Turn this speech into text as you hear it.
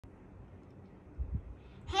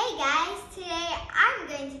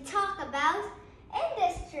going to talk about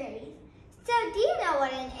industries. So do you know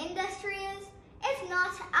what an industry is? If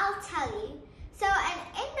not, I'll tell you. So an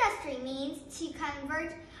industry means to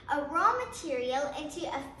convert a raw material into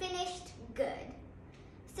a finished good.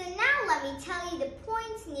 So now let me tell you the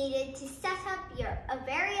points needed to set up a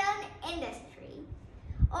very own industry.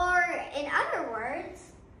 Or in other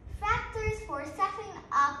words, factors for setting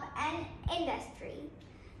up an industry.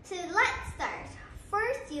 So let's start.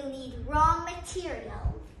 First, you'll need raw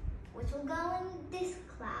materials, which will go in this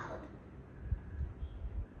cloud.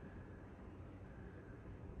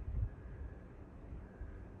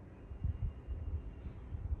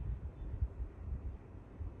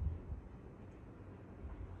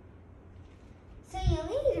 So you'll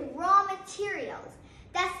need raw materials.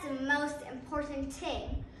 That's the most important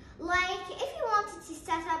thing. Like if you wanted to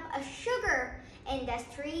set up a sugar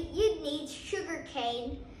industry, you'd need sugar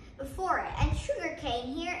cane before it. And sugar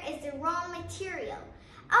cane here is the raw material.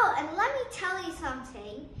 Oh, and let me tell you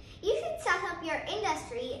something. You should set up your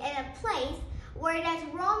industry in a place where that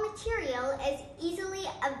raw material is easily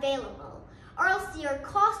available, or else your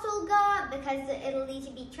cost will go up because it'll need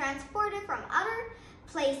to be transported from other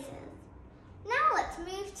places. Now let's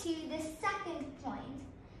move to the second point.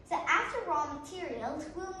 So after raw materials,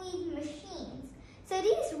 we'll need machines. So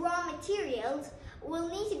these raw materials will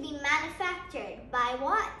need to be manufactured by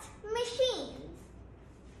what? Machines.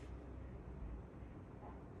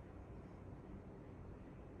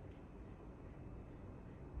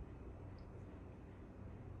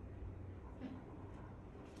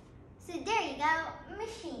 So there you go,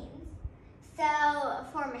 machines. So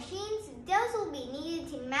for machines, those will be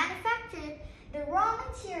needed to manufacture the raw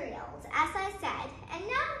materials, as I said. And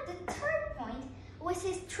now the third point, which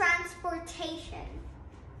is transportation.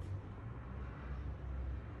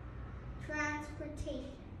 Transportation.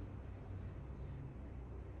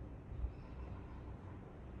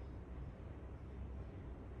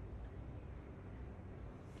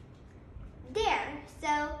 There,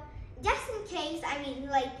 so just in case,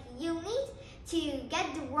 you'll need to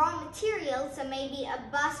get the raw materials, so maybe a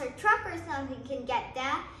bus or truck or something can get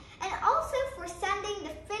that. And also for sending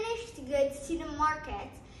the finished goods to the market.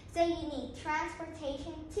 So you need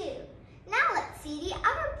transportation too. Now let's see the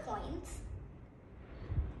other points.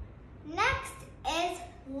 Next is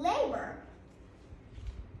labor.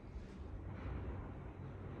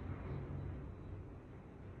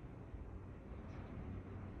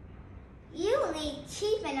 You will need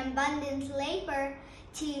cheap and abundant labor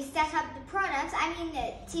to set up the products.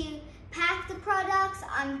 To pack the products,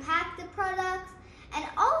 unpack the products. And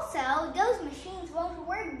also, those machines won't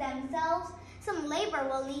work themselves. Some labor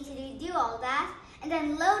will need to do all that. And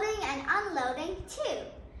then loading and unloading too.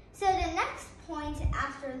 So the next point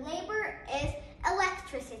after labor is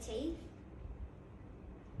electricity.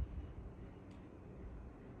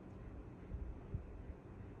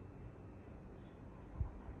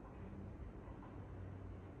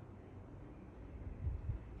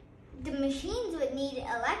 The machines would need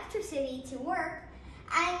electricity to work.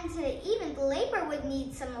 And even the labor would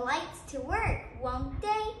need some lights to work, won't they?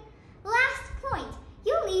 Last point,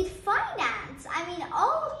 you'll need finance.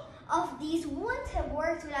 All of these wouldn't have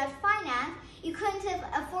worked without finance. You couldn't have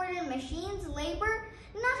afforded machines, labor.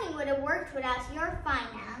 Nothing would have worked without your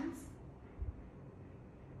finance.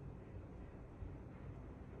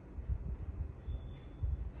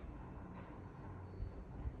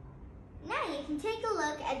 Now you can take a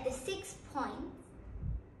look at the 6 points.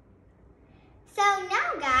 So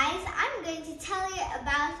now guys, I'm going to tell you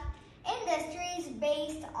about industries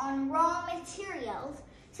based on raw materials.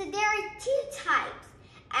 So there are 2 types,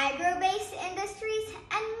 agro-based industries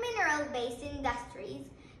and mineral-based industries.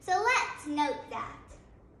 So let's note that.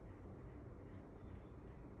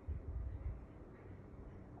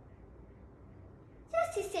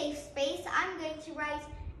 Just to save space, I'm going to write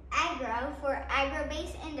agro for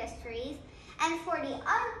agro-based industries, and for the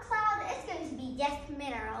other cloud, it's going to be just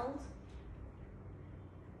minerals.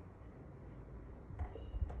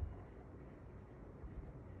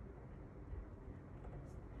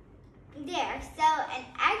 There, so an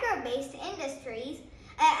agro-based industry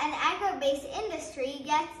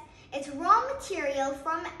gets its raw material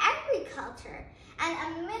from agriculture, and a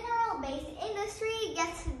mineral-based industry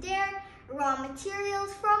gets their raw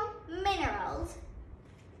materials from minerals.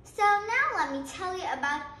 So now let me tell you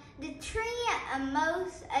about the three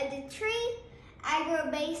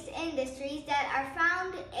agro-based industries that are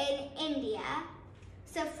found in India.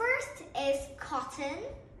 So first is cotton.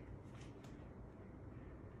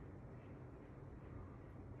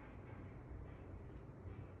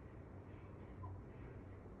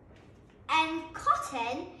 And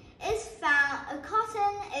cotton is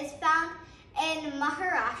found in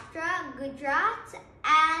Maharashtra, Gujarat,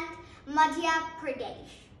 and Madhya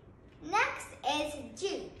Pradesh. Next is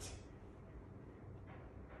jute.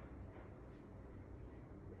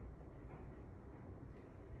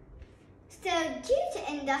 So jute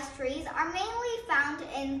industries are mainly found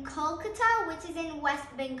in Kolkata, which is in West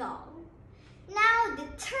Bengal. Now the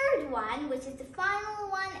third one, which is the final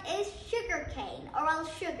one, is sugarcane, or else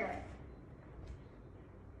sugar.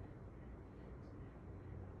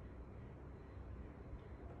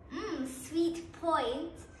 Sweet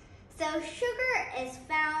point. So sugar is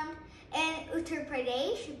found in Uttar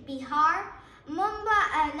Pradesh, Bihar,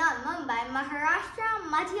 Maharashtra,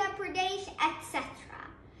 Madhya Pradesh, etc.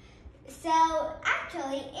 So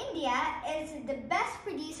actually, India is the best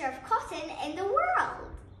producer of cotton in the world.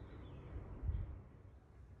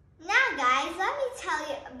 Now guys, let me tell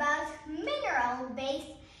you about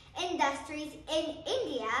mineral-based industries in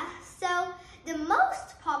India. So the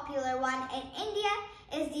most popular one in India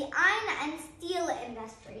is the iron and steel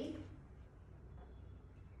industry.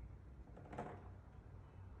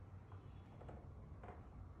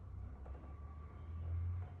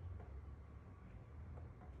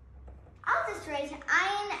 I'll just write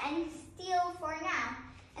iron and steel for now,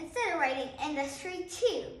 instead of writing industry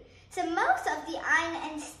 2. So most of the iron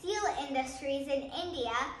and steel industries in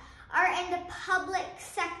India are in the public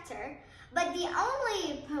sector, but the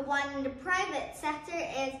only one in the private sector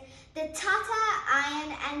is the Tata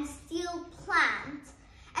Iron and Steel Plant.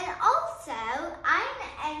 And also, iron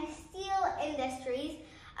and steel industries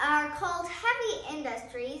are called heavy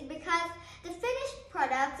industries because the finished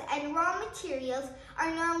products and raw materials are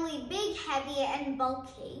normally big, heavy, and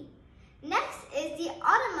bulky. Next is the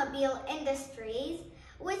automobile industries,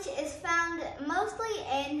 which is found mostly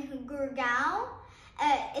in Gurgaon.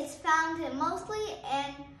 It's found mostly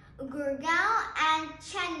in Gurgaon and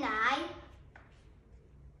Chennai.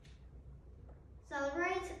 So I'll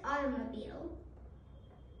write automobile.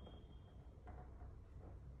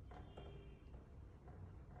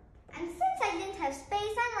 And since I didn't have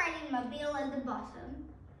space, I'm writing mobile at the bottom.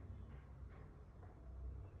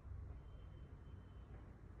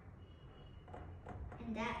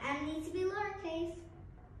 And that M needs to be lowercase.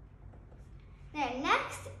 Now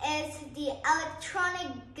next is the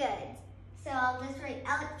electronic goods. So I'll just write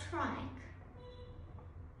electronic.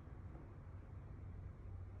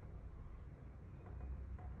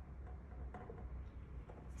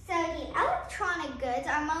 So the electronic goods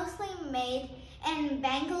are mostly made in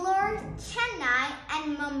Bangalore, Chennai,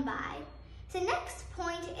 and Mumbai. So next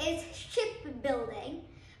point is shipbuilding,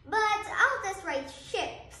 but I'll just write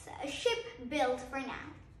ships, ship build for now.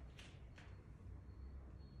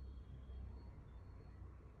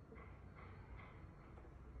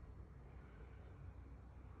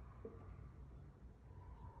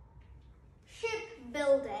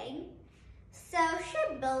 Shipbuilding. So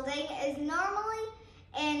shipbuilding is normally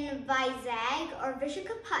in Vizag or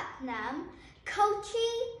Visakhapatnam, Kochi,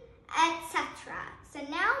 etc. So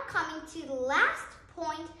now coming to the last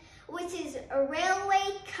point, which is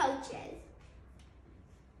railway coaches.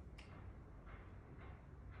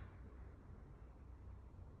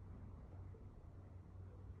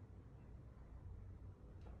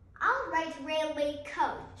 I'll write railway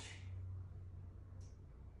coach.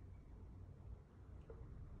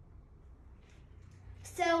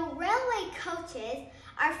 So railway coaches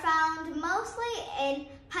are found mostly in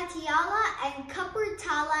Patiala and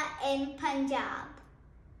Kapurthala in Punjab.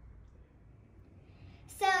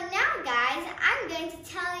 So now guys, I'm going to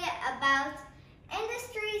tell you about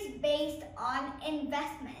industries based on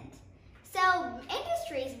investment. So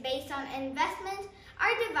industries based on investment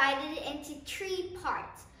are divided into 3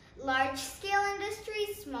 parts: large-scale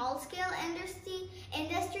industries, small-scale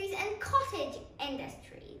industries, and cottage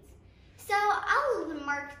industries. So I'll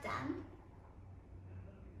mark them.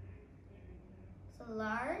 So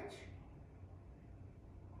large.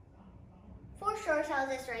 For short, I'll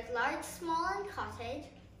just write large, small, and cottage.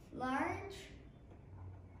 Large,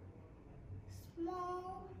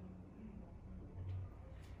 small,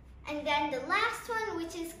 and then the last one,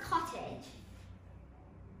 which is cottage.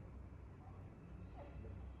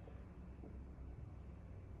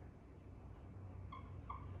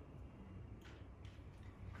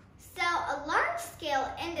 So a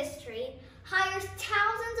large-scale industry hires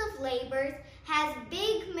thousands of laborers, has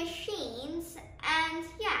big machines, and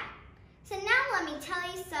yeah. So now let me tell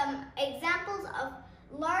you some examples of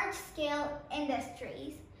large-scale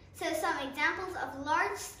industries. So some examples of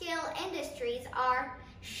large-scale industries are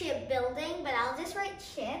shipbuilding, but I'll just write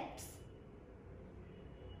ships.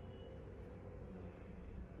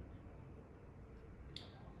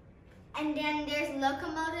 And then there's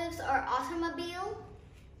locomotives or automobile.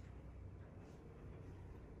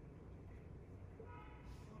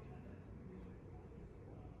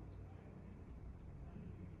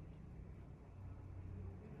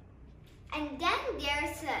 And then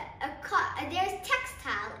there's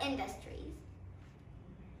textile industries.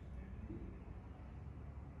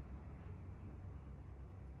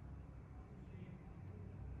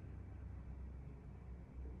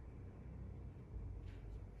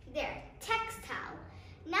 There, textile.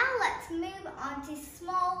 Now let's move on to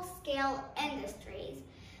small-scale industries.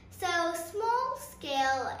 So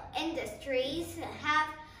small-scale industries have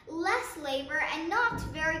less labor and not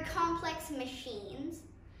very complex machines.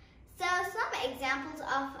 So some examples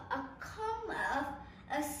of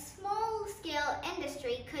a small-scale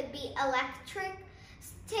industry could be electric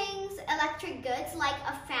goods like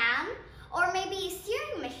a fan or maybe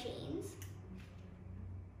sewing machines.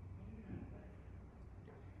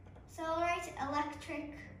 So I'll write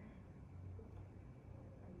electric.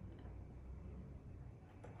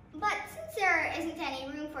 But since there isn't any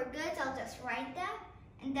room for goods, I'll just write that.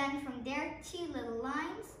 And then from there, 2 little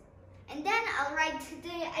lines. And then I'll write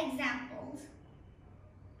the examples.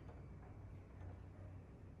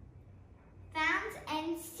 Fans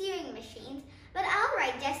and sewing machines, but I'll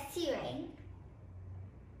write just sewing.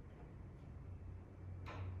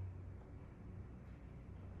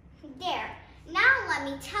 There. Now let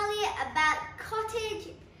me tell you about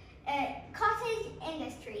cottage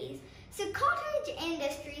industries. So cottage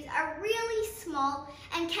industries are really small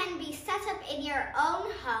and can be set up in your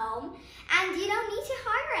own home, and you don't need to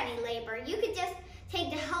hire any labor. You could just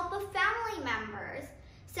take the help of family members.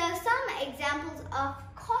 So some examples of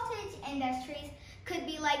cottage industries could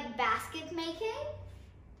be like basket making,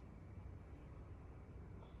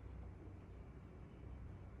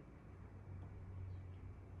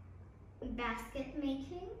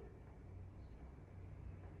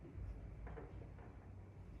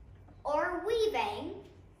 or weaving,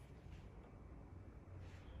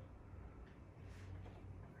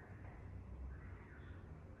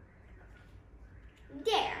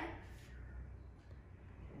 there.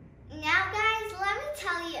 Now guys, let me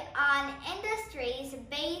tell you on industries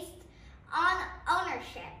based on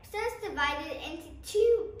ownership. So it's divided into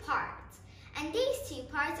 2 parts, and these 2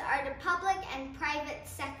 parts are the public and private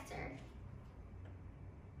sector.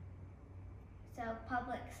 So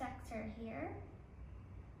public sector here,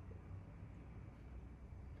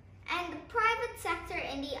 and the private sector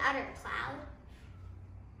in the other cloud.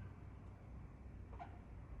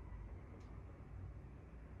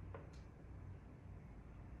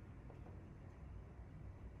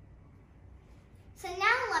 So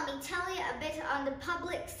now let me tell you a bit on the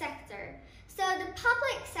public sector. So the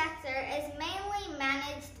public sector is mainly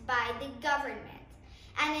managed by the government.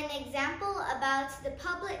 And an example about the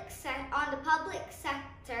public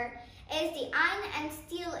sector is the iron and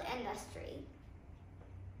steel industry.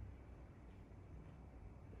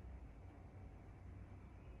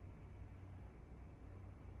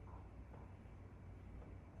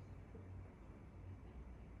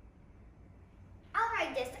 I'll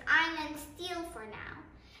write just iron and steel for now.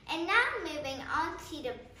 And now moving on to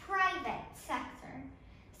the private sector.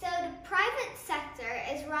 So the private sector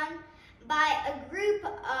is run by a group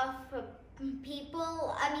of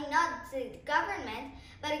people, not the government,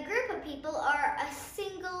 but a group of people or a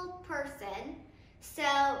single person. So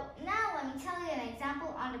now let me tell you an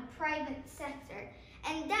example on the private sector,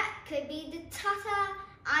 and that could be the Tata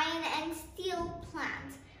Iron and Steel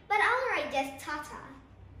Plant, but I'll write just Tata.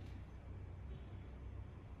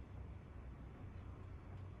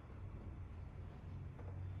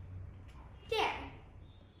 There.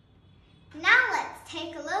 Now let's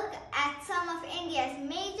take a look at some of India's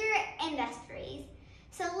major industries.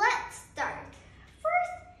 So let's start.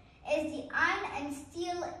 First is the iron and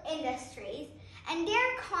steel industries, and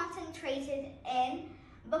they're concentrated in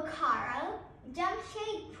Bokaro,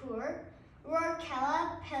 Jamshedpur,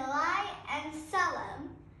 Rourkela, Pillai, and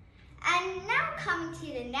Salem. And now coming to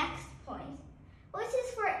the next point, which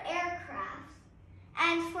is for aircraft.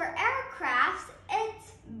 And for aircraft,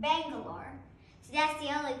 it's Bangalore. So that's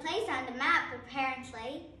the only place on the map,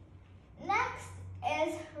 apparently. Next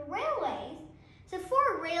is railways. So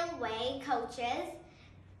for railway coaches,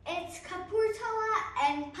 it's Kapurthala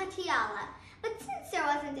and Patiala. But since there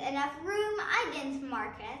wasn't enough room, I didn't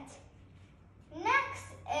mark it. Next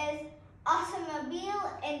is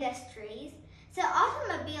automobile industries. So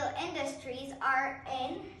automobile industries are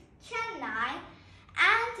in Chennai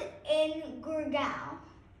and in Gurgaon.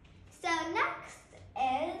 So next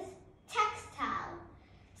is textile.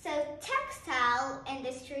 So textile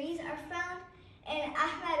industries are found in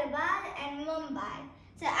Ahmedabad and Mumbai.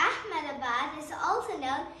 So Ahmedabad is also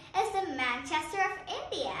known as the Manchester of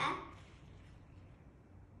India.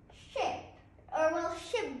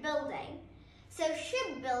 Shipbuilding. So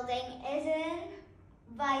shipbuilding is in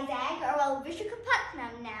Vizag, or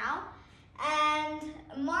Vishakhapatnam now.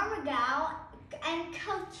 and Mormugao and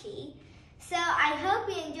Kochi. So I hope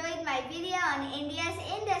you enjoyed my video on India's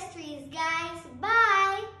industries, guys.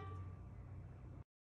 Bye!